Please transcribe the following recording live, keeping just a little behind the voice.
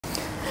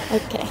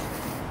Okay.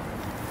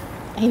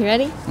 Are you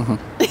ready? Mm-hmm.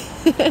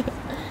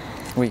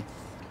 Oui.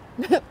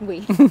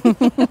 Oui.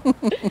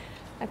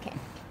 Ok.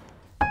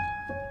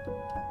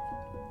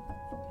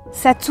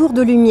 Sa tour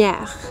de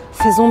lumière,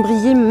 faisant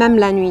briller même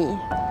la nuit,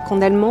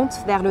 quand elle monte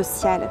vers le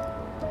ciel.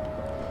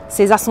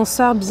 Ses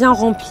ascenseurs bien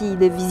remplis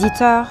de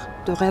visiteurs,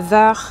 de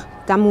rêveurs,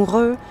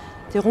 d'amoureux,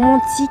 des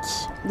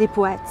romantiques, des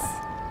poètes.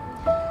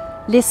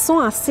 Laissant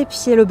à ses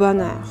pieds le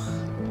bonheur.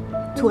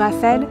 Tour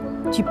Eiffel,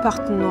 tu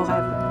portes nos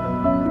rêves.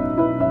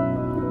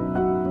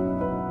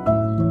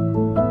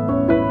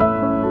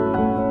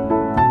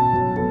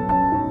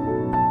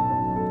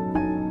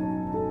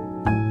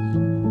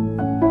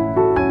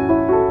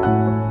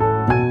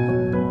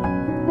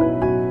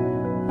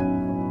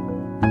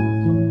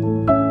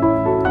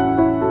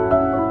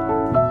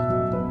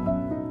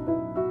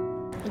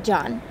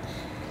 John,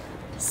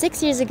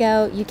 6 years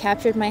ago, you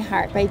captured my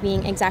heart by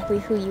being exactly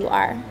who you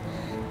are.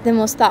 The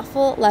most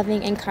thoughtful,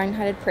 loving, and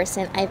kind-hearted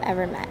person I've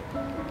ever met.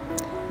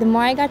 The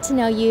more I got to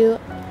know you,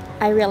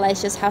 I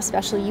realized just how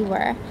special you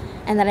were,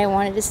 and that I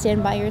wanted to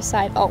stand by your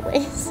side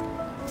always.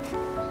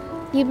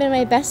 You've been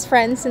my best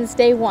friend since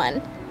day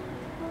one,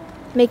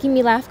 making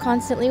me laugh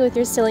constantly with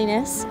your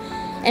silliness,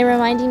 and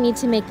reminding me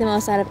to make the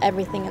most out of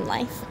everything in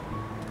life.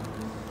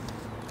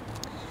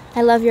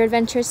 I love your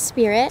adventurous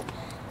spirit,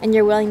 and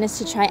your willingness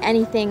to try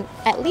anything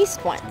at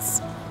least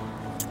once.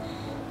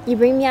 You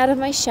bring me out of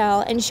my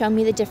shell and show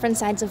me the different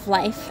sides of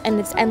life and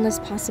its endless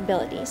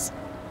possibilities.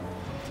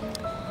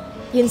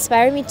 You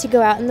inspire me to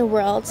go out in the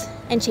world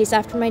and chase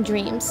after my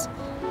dreams,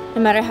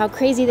 no matter how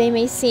crazy they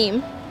may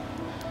seem,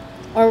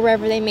 or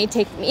wherever they may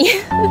take me.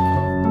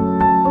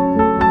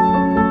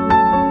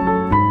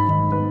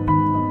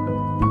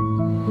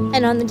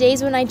 And on the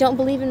days when I don't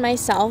believe in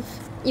myself,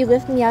 you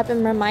lift me up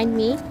and remind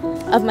me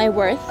of my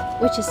worth,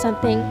 which is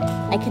something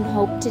I can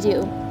hope to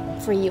do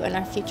for you in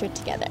our future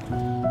together.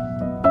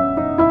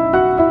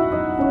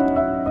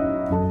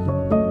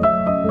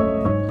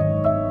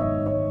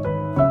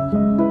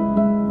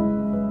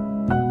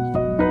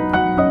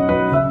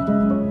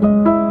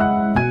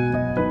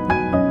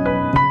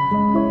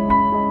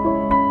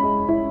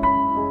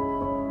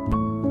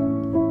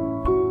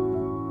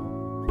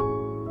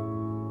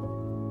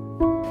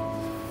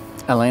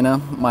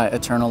 Elayna, my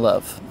eternal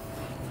love,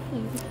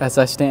 as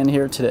I stand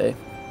here today,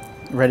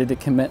 ready to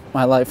commit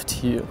my life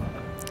to you,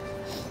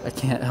 I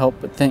can't help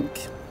but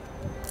think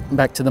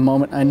back to the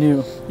moment I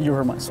knew you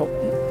were my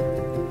soulmate.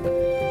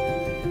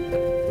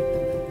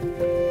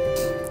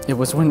 It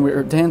was when we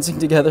were dancing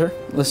together,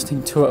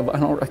 listening to a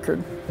vinyl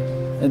record,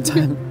 and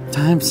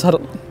time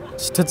suddenly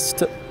stood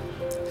still.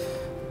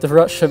 The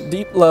rush of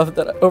deep love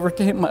that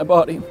overcame my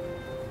body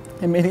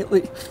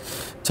immediately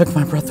took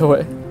my breath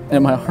away,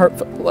 and my heart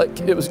felt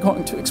like it was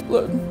going to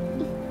explode.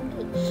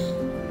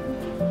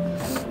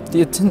 The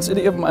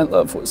intensity of my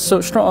love was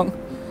so strong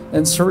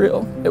and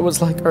surreal. It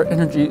was like our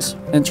energies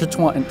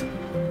intertwined.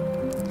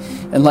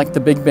 And like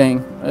the Big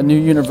Bang, a new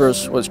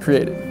universe was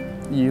created,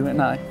 you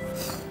and I.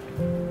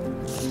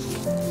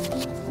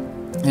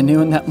 I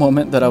knew in that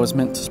moment that I was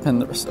meant to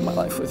spend the rest of my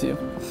life with you.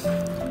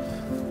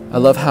 I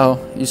love how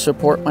you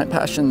support my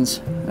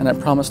passions, and I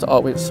promise to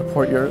always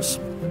support yours.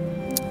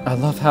 I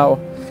love how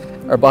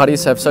our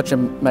bodies have such a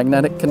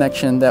magnetic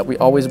connection that we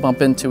always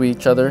bump into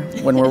each other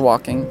when we're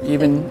walking,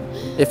 even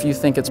if you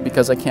think it's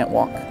because I can't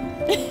walk.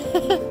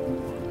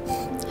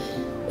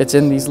 It's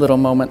in these little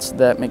moments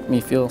that make me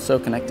feel so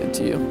connected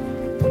to you.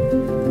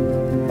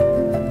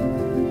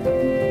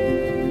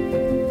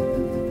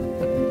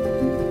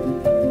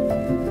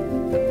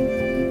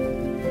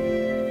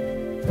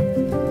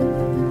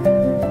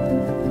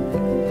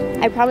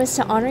 I promise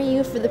to honor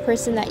you for the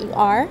person that you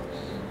are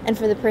and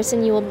for the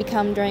person you will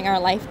become during our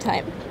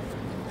lifetime.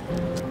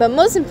 But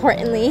most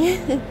importantly,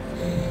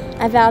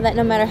 I vow that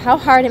no matter how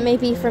hard it may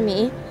be for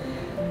me,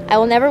 I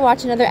will never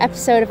watch another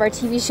episode of our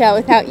TV show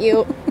without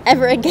you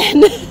ever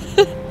again.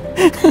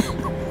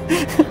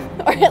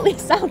 Or at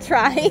least I'll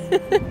try.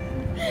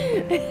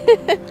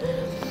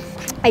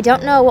 I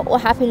don't know what will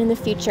happen in the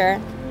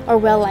future or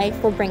what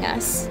life will bring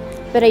us,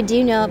 but I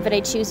do know that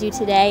I choose you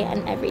today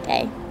and every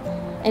day.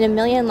 In a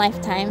million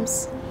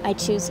lifetimes, I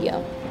choose you.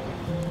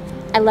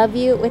 I love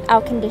you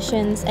without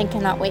conditions and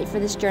cannot wait for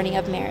this journey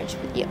of marriage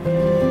with you.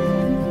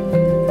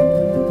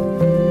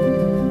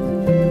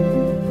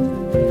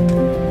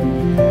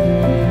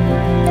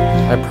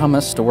 I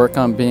promise to work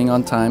on being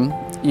on time,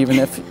 even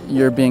if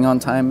your being on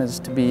time is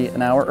to be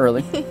an hour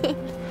early.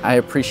 I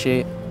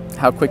appreciate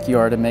how quick you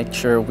are to make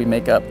sure we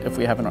make up if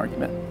we have an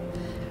argument.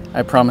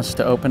 I promise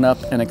to open up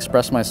and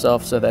express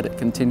myself so that it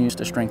continues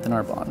to strengthen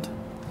our bond.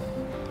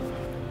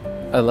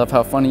 I love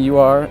how funny you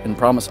are and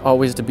promise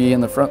always to be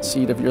in the front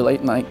seat of your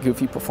late night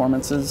goofy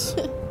performances.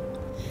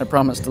 I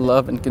promise to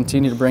love and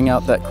continue to bring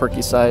out that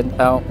quirky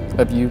side out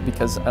of you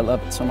because I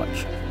love it so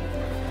much.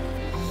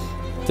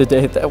 The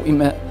day that we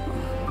met,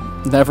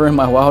 never in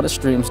my wildest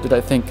dreams did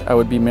I think I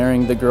would be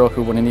marrying the girl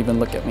who wouldn't even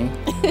look at me.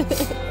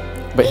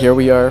 But here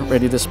we are,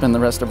 ready to spend the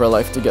rest of our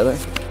life together.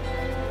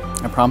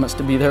 I promise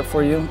to be there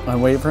for you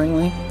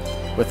unwaveringly,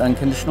 with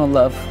unconditional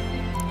love.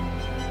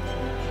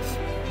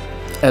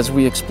 as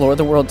we explore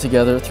the world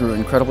together through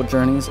incredible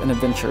journeys and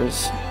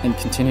adventures and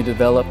continue to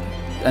develop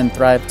and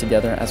thrive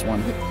together as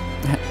one.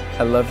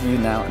 I love you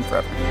now and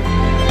forever.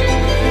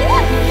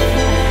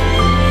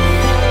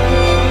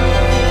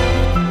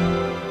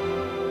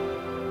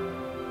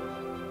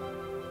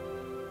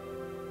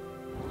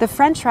 The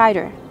French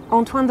writer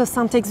Antoine de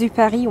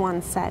Saint-Exupéry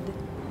once said,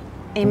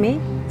 "Aimer,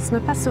 ce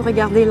n'est pas se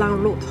regarder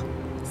l'un l'autre,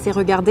 c'est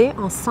regarder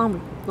ensemble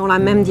dans la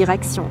même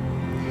direction."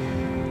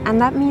 And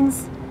that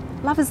means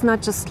love is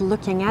not just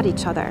looking at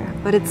each other,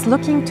 but it's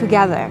looking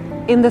together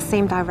in the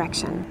same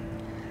direction.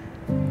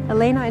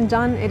 Elayna and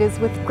John, it is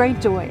with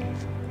great joy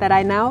that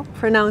I now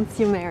pronounce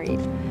you married,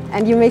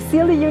 and you may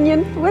seal the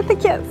union with a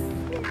kiss.